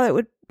 Like I thought it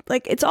would,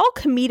 like, it's all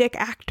comedic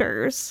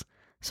actors.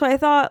 So I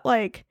thought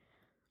like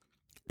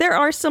there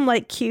are some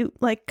like cute,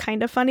 like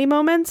kind of funny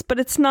moments, but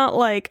it's not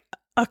like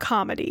a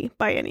comedy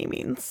by any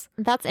means.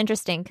 That's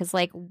interesting because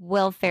like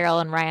Will Ferrell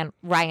and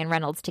Ryan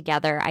Reynolds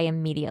together, I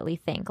immediately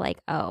think like,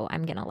 oh,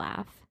 I'm gonna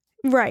laugh.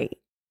 Right.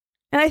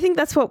 And I think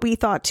that's what we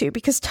thought too,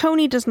 because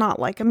Tony does not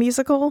like a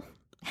musical.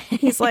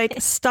 He's like,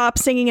 stop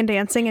singing and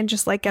dancing and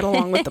just like get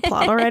along with the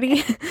plot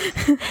already.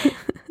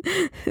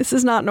 This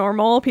is not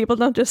normal. People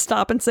don't just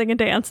stop and sing and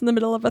dance in the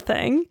middle of a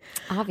thing.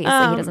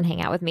 Obviously, he doesn't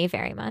hang out with me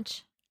very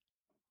much.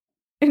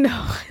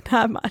 No,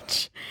 not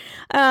much.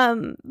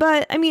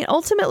 But I mean,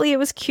 ultimately it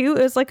was cute.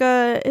 It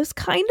was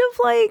kind of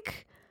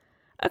like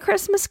a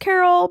Christmas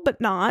Carol,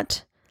 but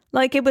not.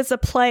 Like it was a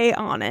play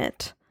on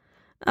it.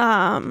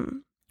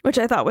 Which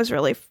I thought was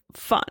really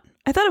fun.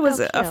 I thought it was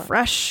a cute.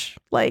 fresh,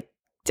 like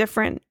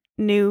different,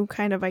 new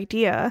kind of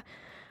idea.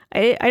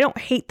 I don't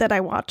hate that I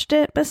watched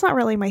it, but it's not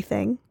really my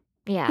thing.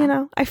 Yeah. You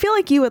know, I feel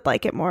like you would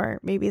like it more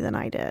maybe than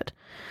I did.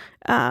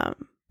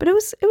 But it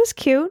was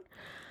cute.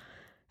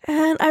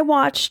 And I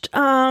watched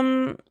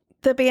The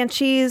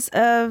Banshees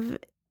of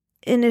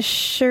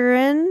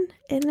Inisherin.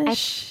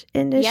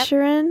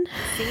 Inisherin.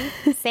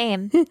 See?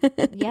 Same.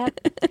 Yep.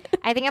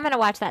 I think I'm going to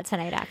watch that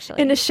tonight,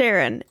 actually.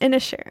 Inisherin.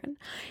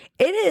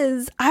 It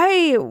is.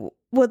 I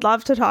would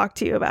love to talk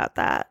to you about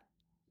that.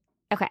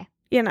 Okay.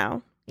 You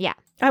know. Yeah.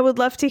 I would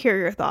love to hear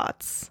your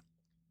thoughts.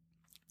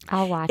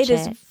 I'll watch it. It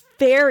is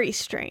very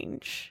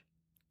strange.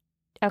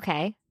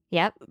 Okay.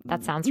 Yep.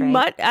 That sounds right.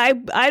 But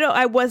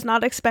I was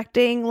not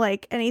expecting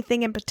like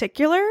anything in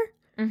particular.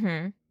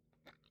 Mm-hmm.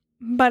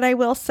 But I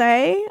will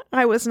say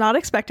I was not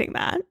expecting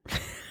that.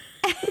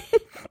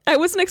 I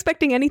wasn't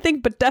expecting anything,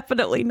 but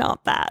definitely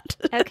not that.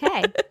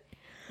 Okay.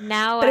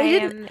 Now I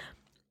am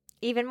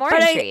even more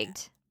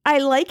intrigued. I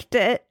liked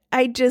it.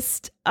 I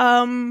just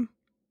I'm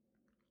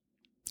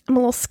a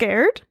little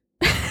scared.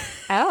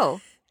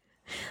 Oh.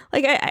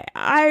 Like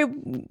I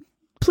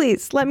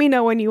please let me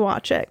know when you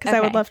watch it, because I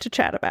would Okay. love to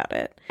chat about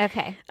it.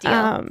 Okay.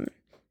 Deal.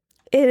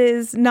 It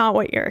is not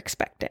what you're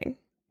expecting.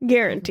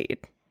 Guaranteed.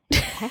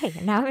 Okay.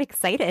 Now I'm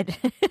excited.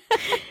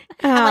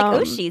 I'm like, oh,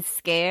 Um, she's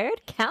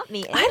scared. Count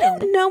me in. I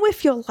don't know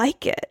if you'll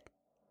like it.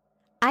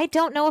 I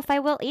don't know if I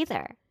will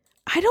either.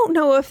 I don't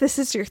know if this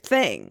is your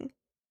thing.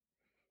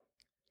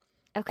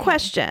 Okay.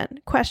 Question.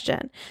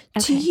 Okay.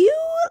 Do you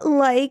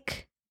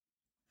like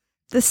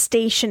The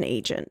Station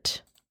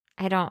Agent?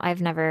 I don't know.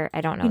 You've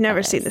what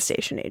never that seen is. The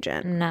Station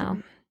Agent?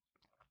 No.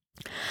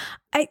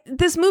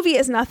 This movie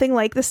is nothing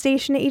like The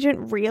Station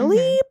Agent, really,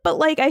 Mhm. but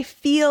like I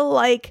feel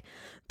like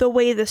the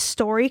way the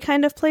story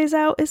kind of plays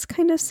out is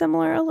kind of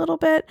similar a little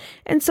bit.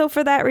 And so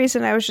for that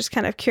reason, I was just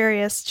kind of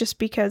curious, just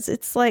because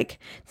it's like,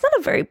 it's not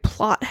a very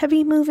plot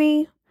heavy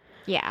movie.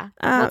 Yeah.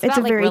 Well, it's it's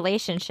about a very-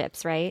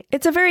 relationships, right?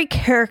 It's a very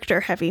character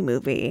heavy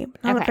movie,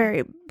 not Okay.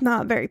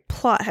 a very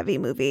plot heavy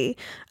movie.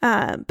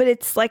 But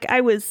it's like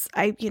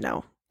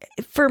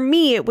for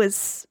me, it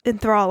was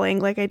enthralling.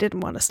 Like I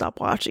didn't want to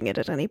stop watching it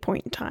at any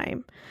point in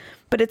time.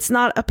 But it's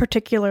not a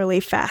particularly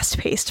fast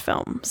paced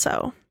film,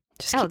 so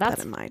just keep that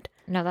in mind.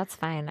 No, that's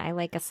fine. I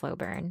like a slow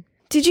burn.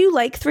 Did you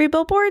like Three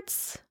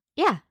Billboards?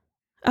 Yeah.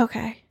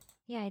 Okay.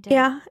 Yeah, I did.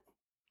 Yeah.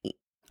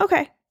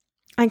 Okay.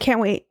 I can't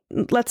wait.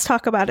 Let's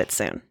talk about it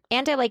soon.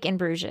 And I like In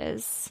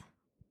Bruges,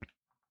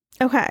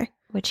 Okay.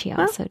 which he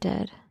Well. also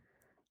did.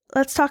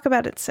 Let's talk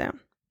about it soon.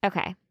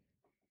 Okay.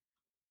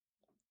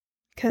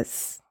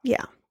 Because,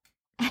 yeah.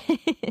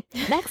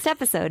 Next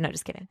episode. No,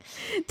 just kidding.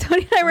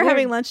 Tony and I were We're-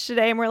 having lunch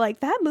today and we're like,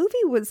 that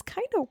movie was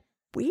kind of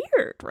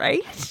weird,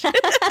 right?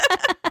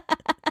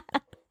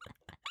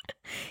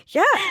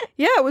 Yeah,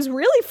 it was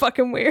really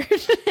fucking weird.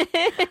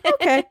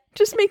 Okay,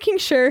 just making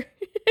sure.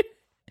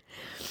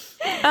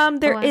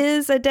 There Well,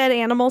 is a dead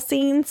animal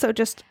scene, so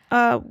just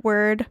a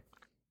word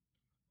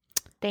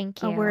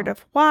Thank you.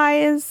 of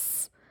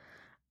wise.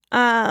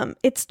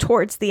 It's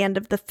towards the end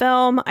of the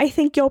film. I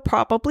think you'll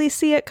probably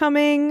see it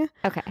coming.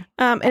 Okay.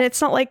 And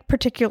it's not like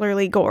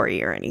particularly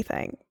gory or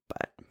anything,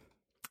 but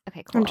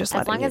Okay, cool. I'm just as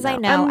letting long you as I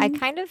know. know, I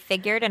kind of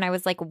figured, and I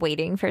was like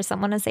waiting for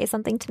someone to say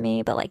something to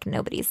me, but like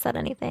nobody said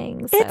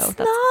anything. So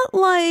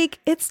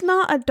it's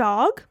not a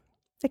dog.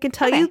 I can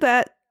tell you Okay.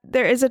 that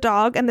there is a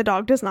dog and the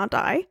dog does not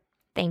die.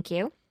 Thank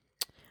you.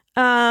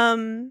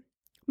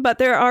 But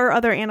there are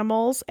other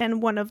animals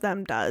and one of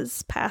them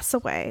does pass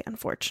away,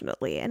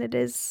 unfortunately, and it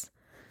is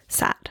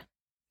sad.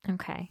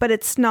 Okay. But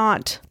it's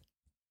not,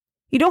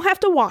 you don't have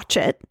to watch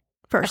it,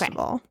 first Okay. of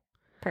all.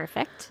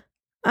 Perfect.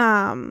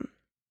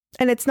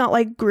 And it's not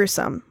like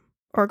gruesome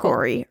or Cool.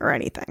 gory or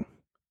anything.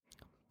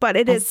 But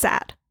it is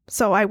sad.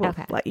 So I will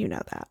Okay. let you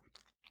know that.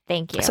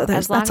 Thank you. So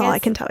that's all I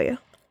can tell you.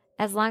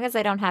 As long as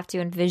I don't have to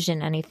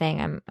envision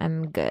anything,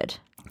 I'm good.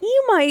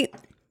 You might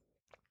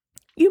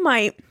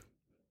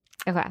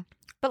Okay.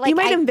 But like you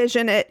might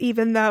envision it,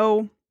 even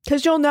though,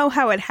 because you'll know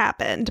how it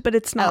happened, but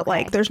it's not Okay.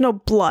 like there's no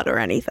blood or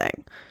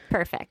anything.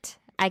 perfect.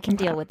 I can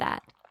deal with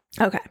that.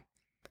 Okay.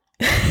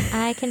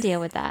 I can deal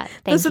with that.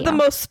 Thank Those you. are the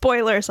most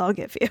spoilers I'll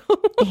give you.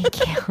 Thank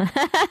you.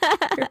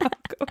 You're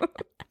welcome.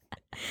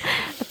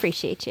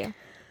 Appreciate you.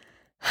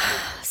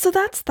 So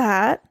that's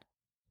that.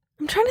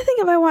 I'm trying to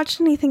think if I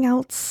watched anything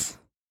else.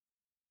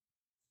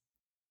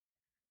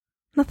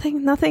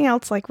 Nothing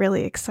else like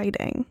really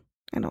exciting,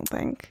 I don't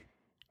think.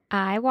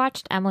 I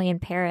watched Emily in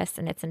Paris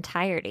in its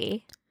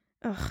entirety.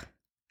 Ugh.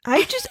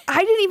 I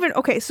didn't even,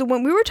 okay, so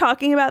when we were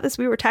talking about this,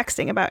 we were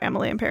texting about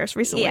Emily in Paris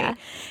recently. Yeah.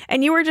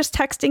 And you were just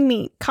texting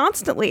me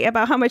constantly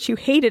about how much you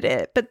hated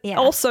it, but Yeah.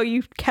 also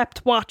you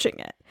kept watching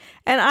it.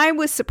 And I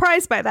was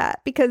surprised by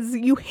that because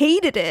you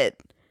hated it,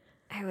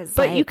 I was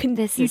but like, you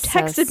this is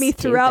texted so me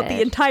throughout the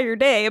stupid. entire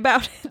day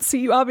about it, so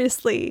you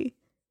obviously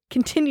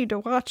continued to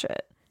watch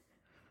it.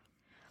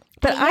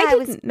 But Yeah, I I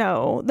was- didn't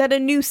know that a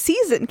new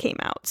season came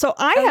out. So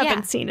I Oh, haven't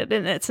yeah. seen it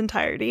in its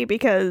entirety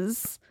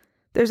because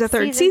there's a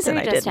third Season season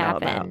 3 I just didn't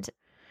know happened.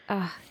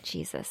 about. Oh,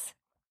 Jesus.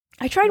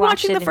 I tried Watch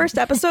watching it the and- first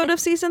episode of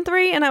season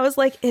 3 and I was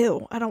like,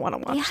 ew, I don't want to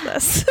watch Yeah.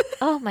 this.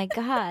 Oh my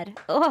God.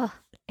 Oh,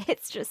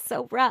 it's just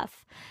so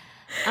rough.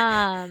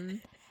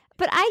 But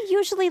But I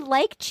usually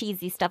like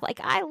cheesy stuff. Like,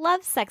 I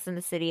love Sex and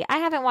the City. I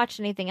haven't watched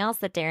anything else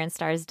that Darren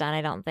Star's done,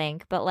 I don't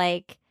think. But,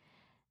 like,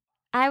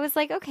 I was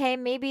like, okay,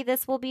 maybe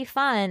this will be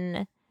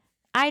fun.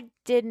 I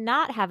did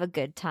not have a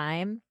good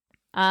time.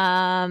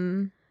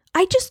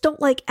 I just don't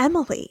like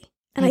Emily.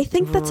 And I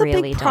think that's really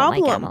a big don't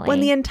like problem Emily. when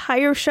the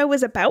entire show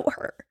is about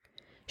her.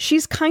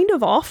 She's kind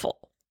of awful.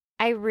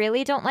 I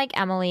really don't like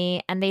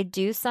Emily, and they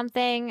do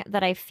something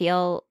that I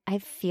feel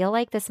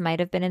like this might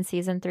have been in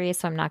season 3,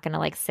 so I'm not going to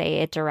like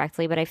say it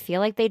directly, but I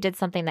feel like they did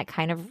something that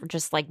kind of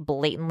just like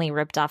blatantly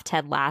ripped off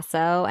Ted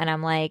Lasso, and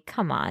I'm like,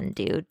 come on,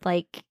 dude,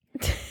 like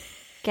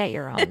get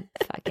your own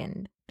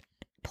fucking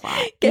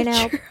plot, Get you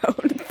know? your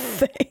own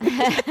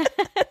thing.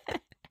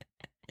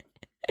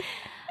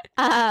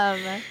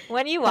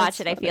 When you watch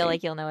That's it, I feel funny.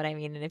 like you'll know what I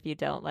mean, and if you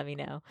don't, let me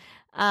know.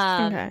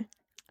 Okay.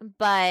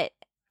 But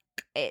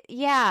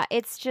yeah,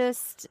 it's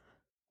just,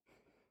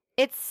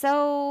 it's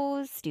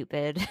so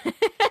stupid.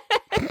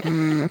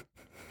 And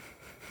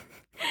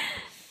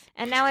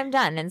now I'm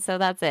done, and so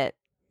that's it.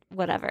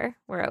 Whatever,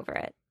 we're over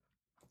it.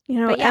 You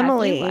know, But yeah, if you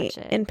Emily watch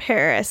it. in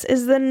Paris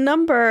is the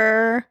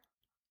number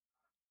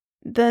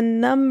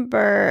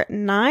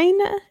 9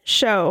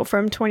 show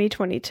from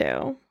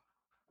 2022.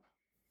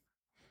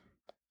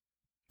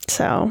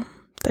 So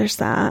there's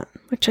that,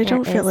 which I There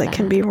don't feel is like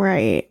can that. be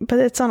right, but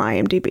it's on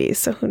IMDb,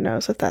 so who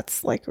knows if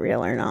that's like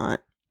real or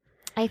not.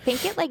 I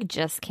think it like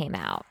just came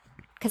out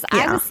because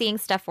Yeah. I was seeing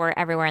stuff for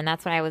everywhere, and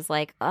that's when I was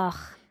like, ugh.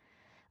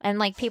 And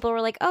like people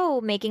were like,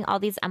 oh, making all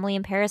these Emily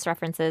in Paris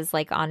references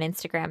like on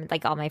Instagram,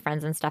 like all my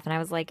friends and stuff, and I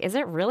was like, is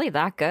it really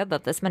that good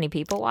that this many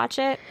people watch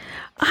it?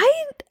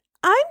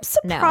 I'm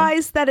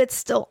surprised that it's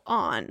still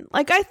on.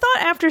 Like I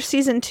thought after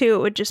season 2 it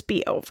would just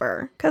be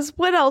over, because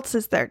what else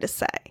is there to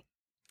say?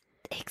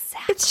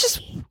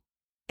 Exactly.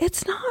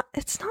 It's not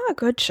a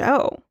good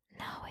show.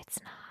 No, it's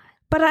not.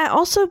 But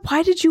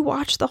why did you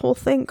watch the whole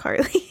thing,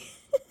 Carly?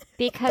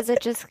 Because it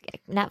just,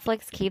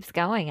 Netflix keeps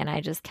going, and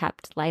I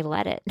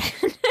let it.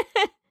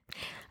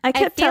 I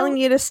kept feel- telling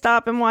you to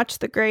stop and watch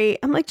The Great.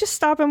 I'm like, just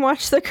stop and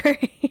watch The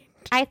Great.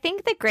 I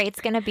think The Great's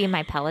going to be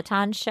my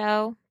Peloton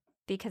show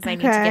because I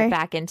need to Okay. get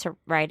back into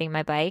riding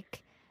my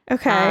bike.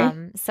 Okay.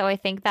 So I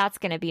think that's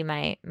going to be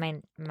my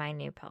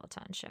new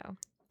Peloton show.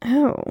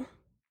 Oh,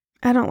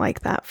 I don't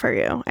like that for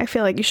you. I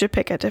feel like you should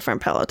pick a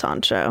different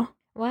Peloton show.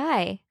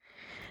 Why?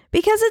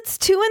 Because it's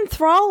too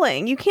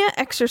enthralling. You can't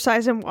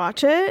exercise and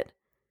watch it.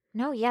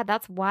 No, yeah,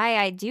 that's why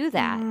I do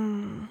that.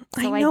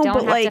 So I know, don't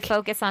but have like to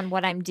focus on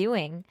what I'm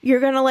doing.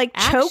 you're gonna like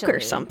choke or Actually.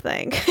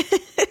 something.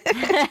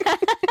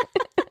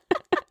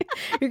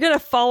 You're gonna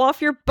fall off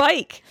your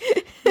bike.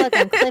 Look,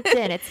 I'm clipped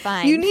in. It's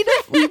fine. You need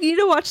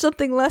to watch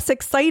something less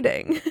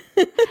exciting.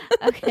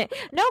 Okay.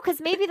 No,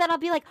 because maybe then I'll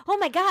be like, oh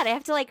my God, I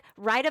have to like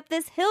ride up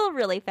this hill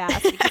really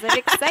fast because I'm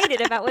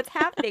excited about what's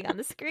happening on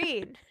the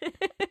screen.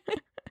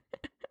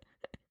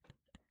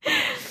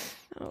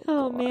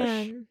 Oh gosh.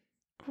 man.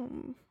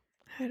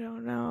 I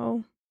don't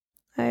know.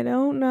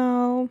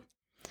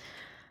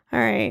 All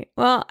right.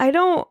 Well, I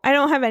don't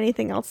have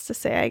anything else to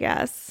say, I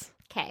guess.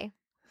 Okay.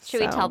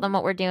 Should we So- tell them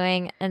what we're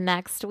doing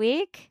next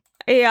week?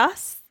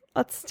 Yes.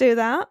 Let's do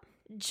that.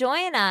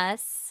 Join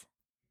us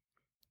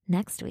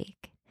next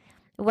week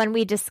when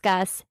we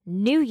discuss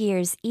New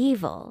Year's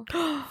Evil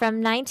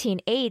from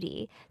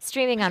 1980,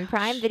 streaming on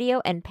Prime Video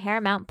and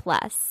Paramount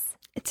Plus.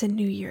 It's a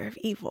new year of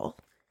evil.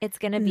 It's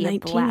going to be a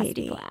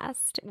 1980.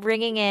 blast.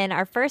 Bringing in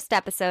our first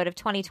episode of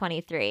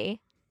 2023.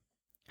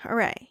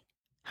 Hooray.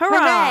 Hurrah.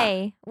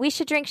 Hooray! We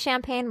should drink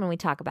champagne when we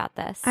talk about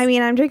this. I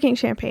mean, I'm drinking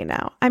champagne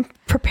now. I'm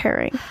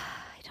preparing.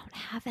 I don't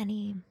have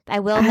any. I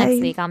will next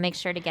week. I'll make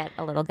sure to get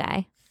a little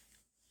guy.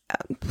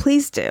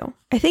 Please do.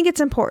 I think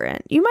it's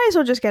important. You might as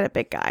well just get a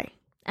big guy.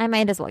 I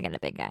might as well get a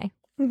big guy.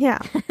 Yeah.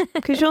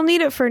 Because you'll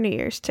need it for New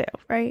Year's too,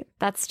 right?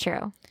 That's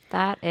true.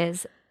 That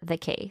is the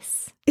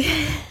case.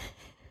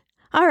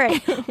 All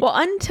right. Well,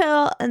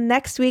 until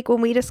next week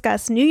when we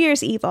discuss New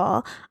Year's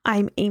Evil,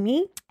 I'm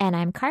Amy. And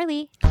I'm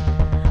Carly.